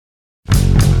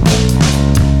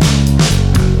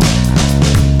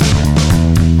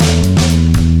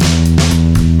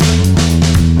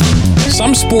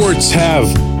Some sports have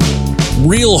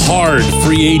real hard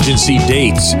free agency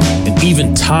dates and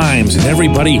even times, and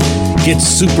everybody gets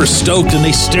super stoked and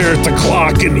they stare at the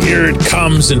clock and here it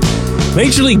comes. And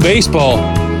Major League Baseball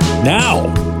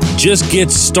now just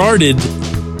gets started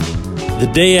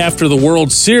the day after the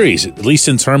World Series, at least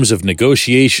in terms of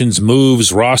negotiations,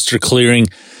 moves, roster clearing.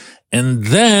 And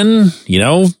then,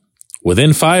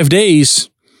 within 5 days,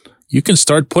 you can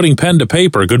start putting pen to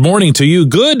paper. Good morning to you.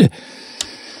 Good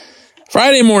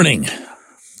Friday morning.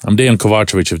 I'm Dan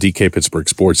Kovacevic of DK Pittsburgh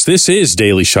Sports. This is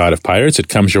Daily Shot of Pirates. It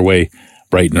comes your way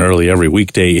bright and early every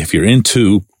weekday. If you're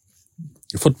into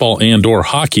football and or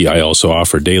hockey, I also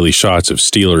offer daily shots of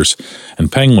Steelers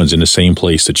and Penguins in the same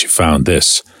place that you found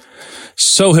this.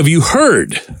 So have you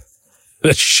heard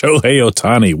that Shohei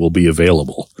Ohtani will be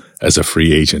available as a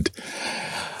free agent?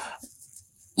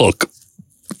 Look,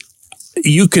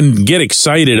 you can get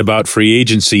excited about free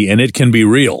agency and it can be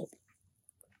real,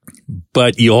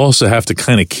 but you also have to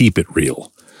kind of keep it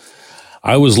real.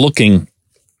 I was looking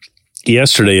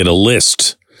yesterday at a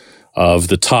list of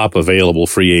the top available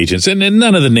free agents, and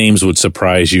none of the names would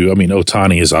surprise you. I mean,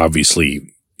 Ohtani is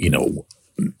obviously,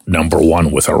 number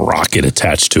one with a rocket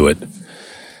attached to it.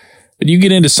 But you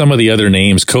get into some of the other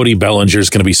names. Cody Bellinger is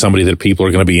going to be somebody that people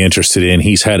are going to be interested in.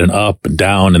 He's had an up and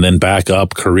down and then back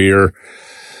up career.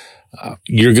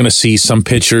 You're going to see some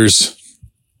pitchers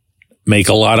make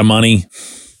a lot of money.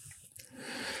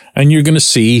 And you're going to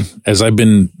see, as I've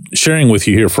been sharing with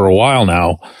you here for a while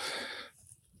now,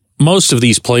 most of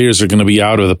these players are going to be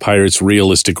out of the Pirates'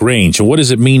 realistic range. And what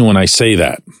does it mean when I say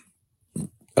that?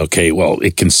 Okay, well,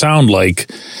 it can sound like,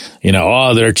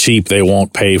 they're cheap, they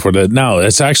won't pay for that. No,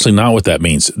 that's actually not what that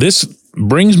means. This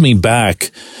brings me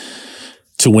back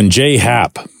to when Jay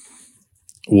Happ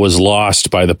was lost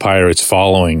by the Pirates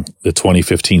following the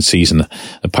 2015 season.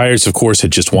 The Pirates, of course,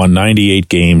 had just won 98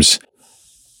 games.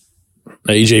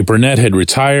 A.J. Burnett had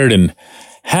retired, and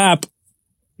Happ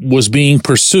was being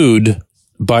pursued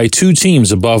by two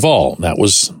teams above all. That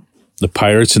was the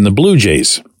Pirates and the Blue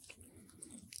Jays.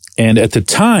 And at the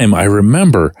time, I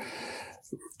remember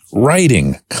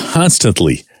writing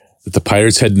constantly that the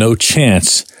Pirates had no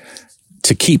chance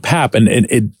to keep Happ, and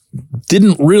it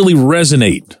didn't really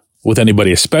resonate with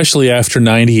anybody, especially after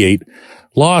 98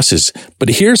 losses. But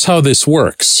here's how this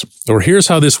works, or here's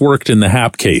how this worked in the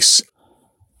Happ case.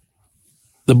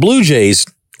 The Blue Jays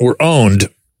were owned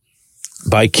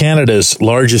by Canada's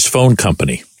largest phone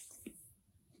company.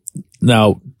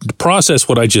 Now, to process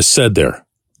what I just said there,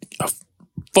 a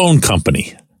phone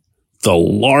company, the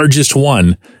largest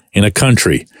one in a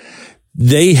country,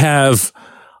 they have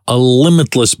a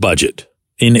limitless budget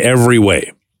in every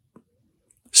way.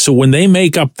 So when they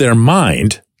make up their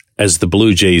mind, as the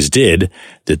Blue Jays did,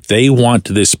 that they want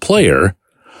this player,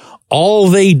 all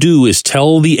they do is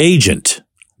tell the agent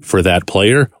for that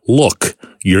player, look,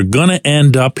 you're going to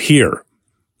end up here.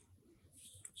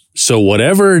 So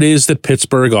whatever it is that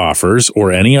Pittsburgh offers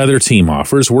or any other team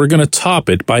offers, we're going to top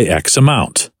it by X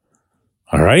amount.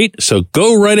 All right? So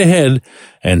go right ahead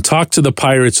and talk to the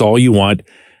Pirates all you want.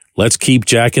 Let's keep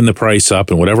jacking the price up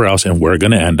and whatever else, and we're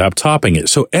going to end up topping it.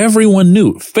 So everyone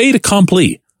knew, fait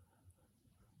accompli,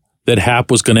 that Happ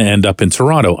was going to end up in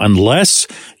Toronto, unless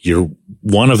you're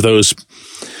one of those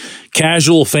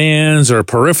casual fans or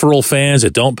peripheral fans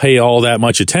that don't pay all that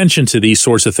much attention to these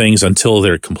sorts of things until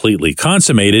they're completely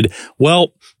consummated.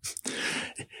 Well,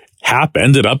 Happ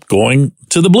ended up going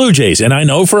to the Blue Jays. And I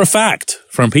know for a fact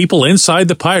from people inside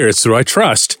the Pirates who I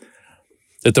trust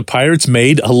that the Pirates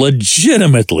made a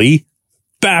legitimately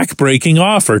back-breaking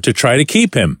offer to try to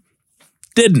keep him.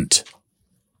 Didn't.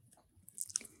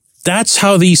 That's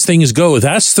how these things go.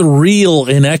 That's the real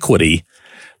inequity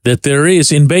that there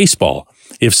is in baseball.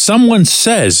 If someone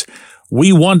says,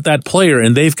 we want that player,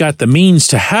 and they've got the means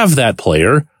to have that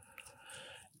player,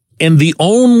 and the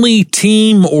only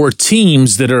team or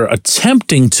teams that are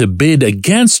attempting to bid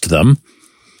against them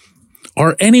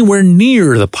are anywhere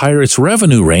near the Pirates'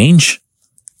 revenue range,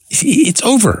 it's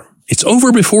over. It's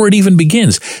over before it even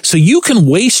begins. So you can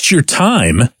waste your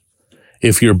time,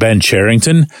 if you're Ben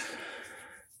Cherington,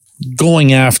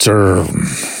 going after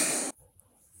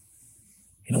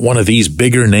one of these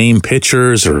bigger name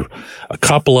pitchers or a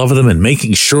couple of them and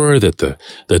making sure that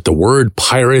the word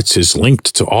Pirates is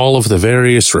linked to all of the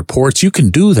various reports. You can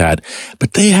do that,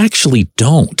 but they actually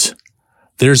don't.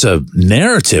 There's a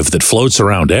narrative that floats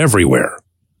around everywhere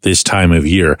this time of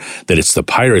year that it's the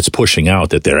Pirates pushing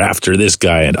out that they're after this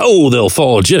guy and, they'll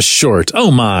fall just short.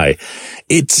 Oh my.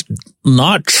 It's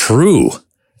not true.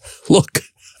 Look,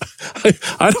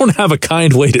 I don't have a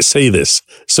kind way to say this.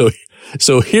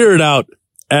 So hear it out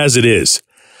as it is.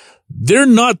 They're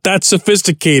not that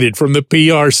sophisticated from the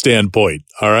PR standpoint,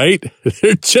 all right?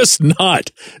 They're just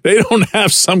not. They don't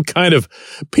have some kind of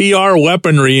PR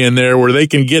weaponry in there where they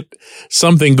can get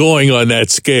something going on that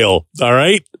scale, all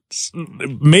right?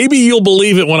 Maybe you'll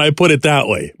believe it when I put it that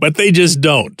way, but they just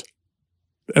don't.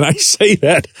 And I say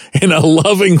that in a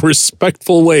loving,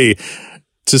 respectful way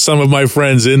to some of my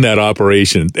friends in that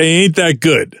operation. They ain't that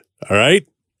good, all right?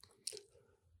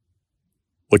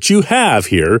 What you have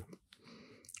here,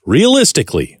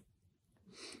 realistically,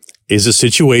 is a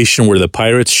situation where the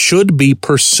Pirates should be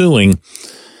pursuing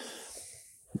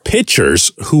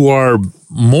pitchers who are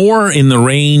more in the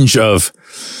range of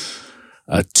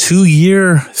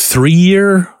 2-year,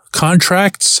 3-year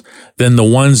contracts than the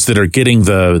ones that are getting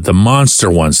the monster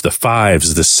ones, the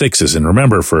 5s, the 6s. And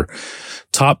remember, for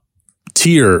top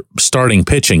tier starting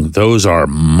pitching, those are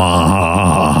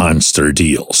monster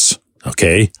deals.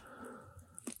 Okay?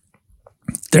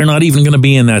 They're not even going to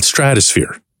be in that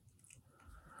stratosphere.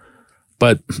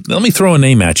 But let me throw a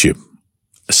name at you.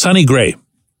 Sonny Gray.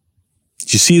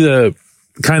 Did you see the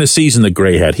kind of season that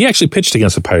Gray had? He actually pitched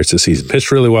against the Pirates this season.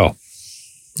 Pitched really well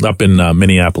up in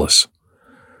Minneapolis.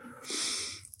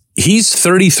 He's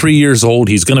 33 years old.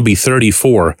 He's going to be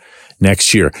 34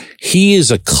 next year. He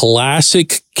is a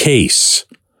classic case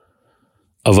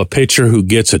of a pitcher who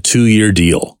gets a 2-year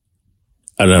deal,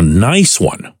 and a nice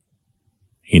one.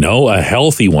 You know, a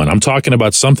healthy one. I'm talking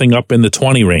about something up in the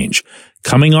 20 range,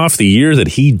 coming off the year that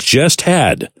he just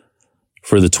had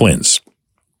for the Twins.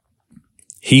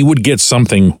 He would get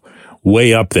something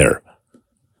way up there.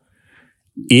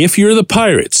 If you're the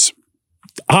Pirates,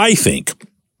 I think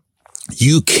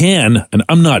you can, and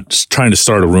I'm not trying to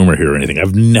start a rumor here or anything.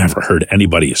 I've never heard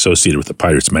anybody associated with the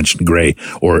Pirates mention Gray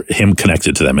or him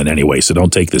connected to them in any way, so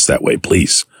don't take this that way,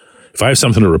 please. If I have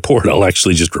something to report, I'll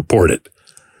actually just report it.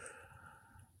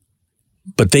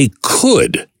 But they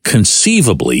could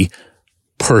conceivably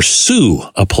pursue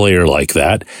a player like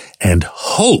that and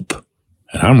hope,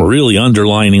 and I'm really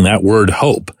underlining that word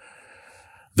hope,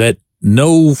 that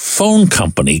no phone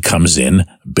company comes in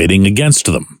bidding against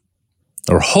them.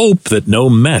 Or hope that no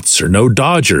Mets or no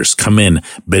Dodgers come in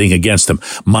bidding against them.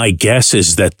 My guess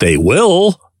is that they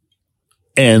will,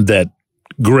 and that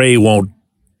Gray won't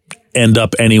end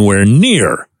up anywhere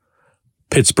near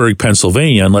Pittsburgh,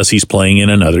 Pennsylvania, unless he's playing in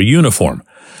another uniform.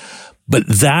 But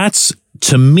that's,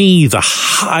 to me, the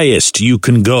highest you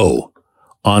can go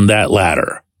on that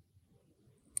ladder.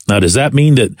 Now, does that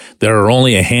mean that there are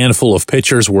only a handful of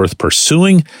pitchers worth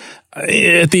pursuing?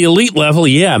 At the elite level,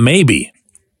 yeah, maybe.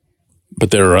 But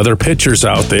there are other pitchers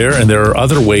out there, and there are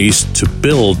other ways to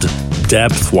build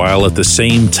depth while at the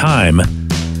same time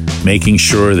making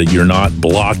sure that you're not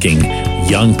blocking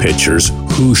young pitchers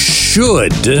who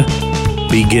should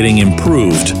be getting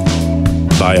improved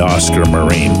by Oscar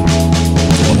Marin.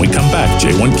 When we come back,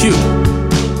 J1Q.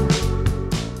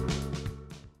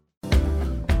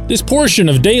 This portion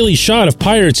of Daily Shot of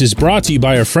Pirates is brought to you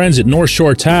by our friends at North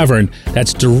Shore Tavern,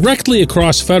 that's directly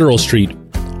across Federal Street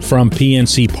from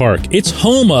PNC Park. It's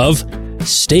home of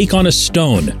Steak on a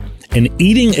Stone, an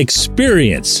eating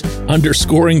experience,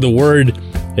 underscoring the word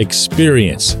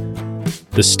experience.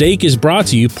 The steak is brought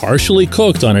to you partially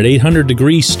cooked on an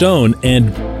 800-degree stone, and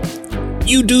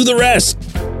you do the rest.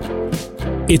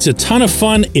 It's a ton of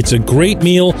fun, it's a great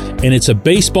meal, and it's a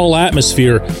baseball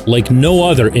atmosphere like no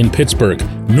other in Pittsburgh.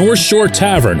 North Shore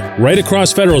Tavern, right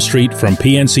across Federal Street from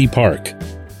PNC Park.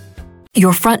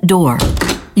 Your front door,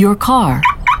 your car,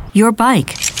 your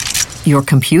bike, your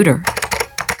computer,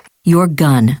 your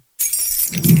gun.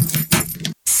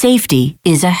 Safety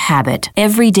is a habit.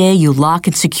 Every day you lock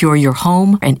and secure your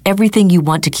home and everything you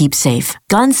want to keep safe.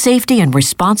 Gun safety and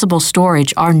responsible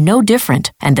storage are no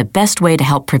different, and the best way to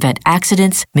help prevent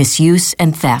accidents, misuse,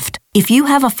 and theft. If you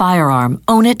have a firearm,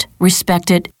 own it,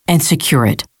 respect it, and secure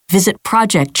it. Visit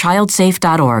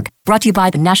ProjectChildSafe.org. Brought to you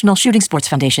by the National Shooting Sports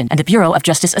Foundation and the Bureau of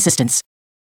Justice Assistance.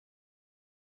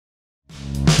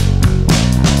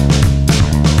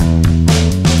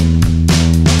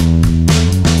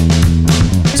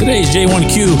 Today's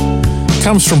J1Q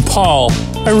comes from Paul.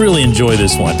 I really enjoy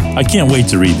this one. I can't wait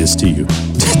to read this to you.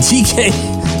 DK,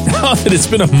 now that it's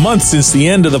been a month since the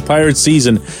end of the Pirates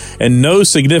season and no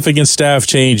significant staff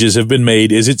changes have been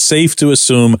made, is it safe to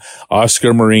assume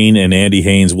Oscar Marin and Andy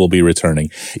Haynes will be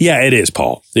returning? Yeah, it is,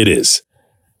 Paul. It is.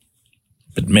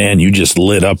 But man, you just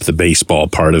lit up the baseball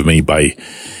part of me by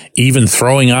even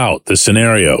throwing out the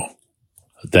scenario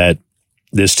that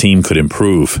this team could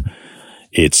improve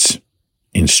its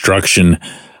instruction,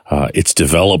 its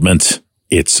development,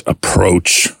 its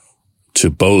approach to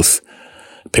both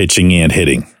pitching and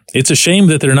hitting. It's a shame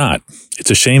that they're not. It's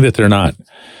a shame that they're not.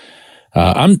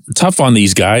 I'm tough on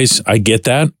these guys. I get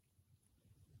that.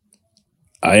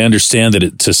 I understand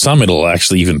that to some it'll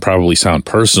actually even probably sound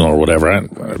personal or whatever.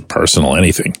 Personal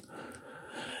anything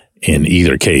in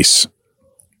either case.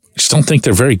 I just don't think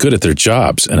they're very good at their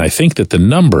jobs. And I think that the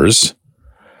numbers,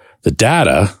 the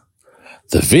data,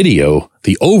 the video,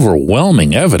 the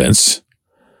overwhelming evidence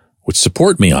would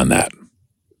support me on that.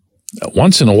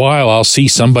 Once in a while, I'll see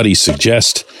somebody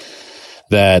suggest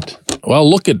that, well,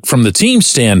 look at from the team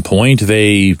standpoint,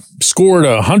 they scored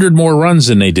 100 more runs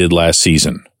than they did last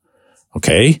season.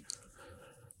 Okay,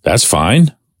 that's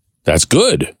fine. That's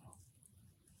good.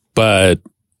 But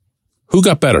who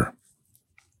got better?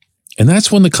 And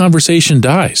that's when the conversation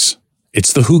dies.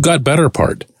 It's the who got better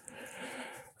part.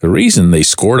 The reason they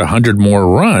scored 100 more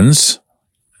runs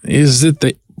is that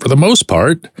they, for the most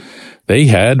part, they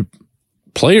had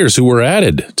players who were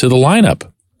added to the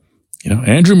lineup.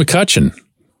 Andrew McCutchen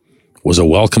was a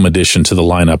welcome addition to the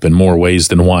lineup in more ways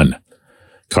than one.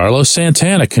 Carlos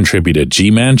Santana contributed.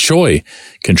 Ji-Man Choi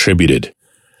contributed.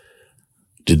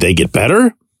 Did they get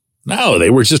better? No, they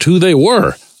were just who they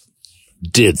were.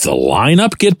 Did the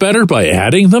lineup get better by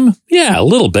adding them? Yeah, a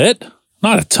little bit.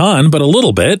 Not a ton, but a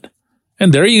little bit.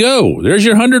 And there you go. There's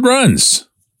your 100 runs.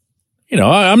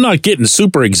 I'm not getting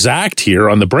super exact here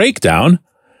on the breakdown,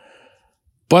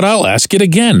 but I'll ask it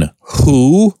again.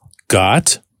 Who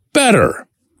got better?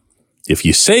 If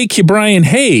you say Ke'Bryan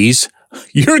Hayes,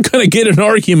 you're going to get an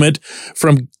argument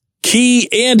from Key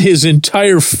and his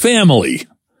entire family,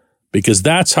 because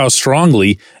that's how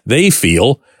strongly they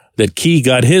feel that Key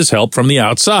got his help from the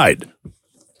outside.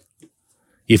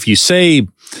 If you say,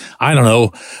 I don't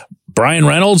know, Brian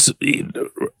Reynolds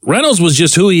was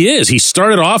just who he is. He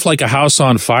started off like a house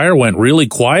on fire, went really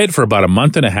quiet for about a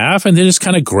month and a half, and then just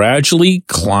kind of gradually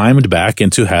climbed back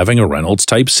into having a Reynolds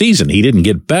type season. He didn't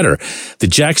get better.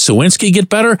 Did Jack Suwinski get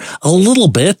better? A little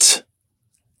bit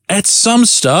at some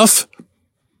stuff.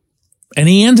 And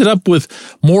he ended up with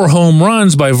more home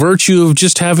runs by virtue of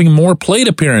just having more plate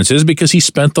appearances because he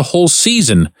spent the whole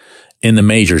season in the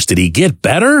majors. Did he get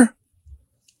better?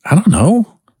 I don't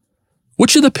know.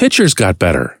 Which of the pitchers got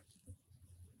better?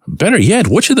 Better yet,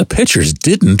 which of the pitchers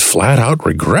didn't flat out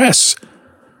regress?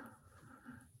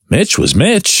 Mitch was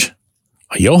Mitch.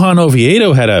 Johan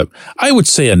Oviedo had I would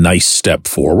say, a nice step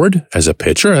forward as a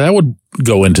pitcher. That would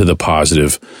go into the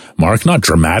positive mark. Not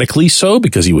dramatically so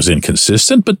because he was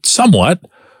inconsistent, but somewhat.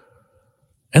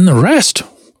 And the rest,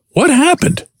 what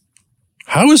happened?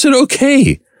 How is it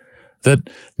okay that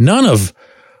none of,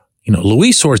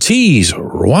 Luis Ortiz,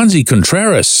 Roansy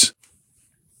Contreras,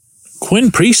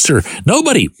 Quinn Priester,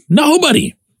 nobody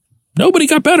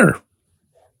got better.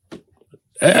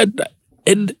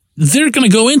 And they're going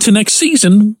to go into next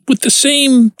season with the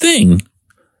same thing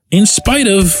in spite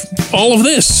of all of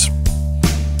this.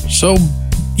 So,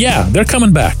 yeah, they're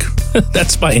coming back.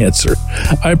 That's my answer.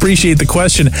 I appreciate the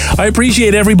question. I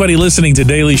appreciate everybody listening to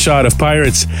Daily Shot of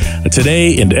Pirates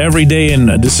today and every day.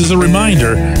 And this is a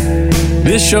reminder,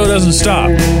 this show doesn't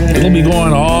stop. It'll be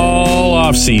going all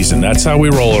off season. That's how we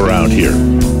roll around here.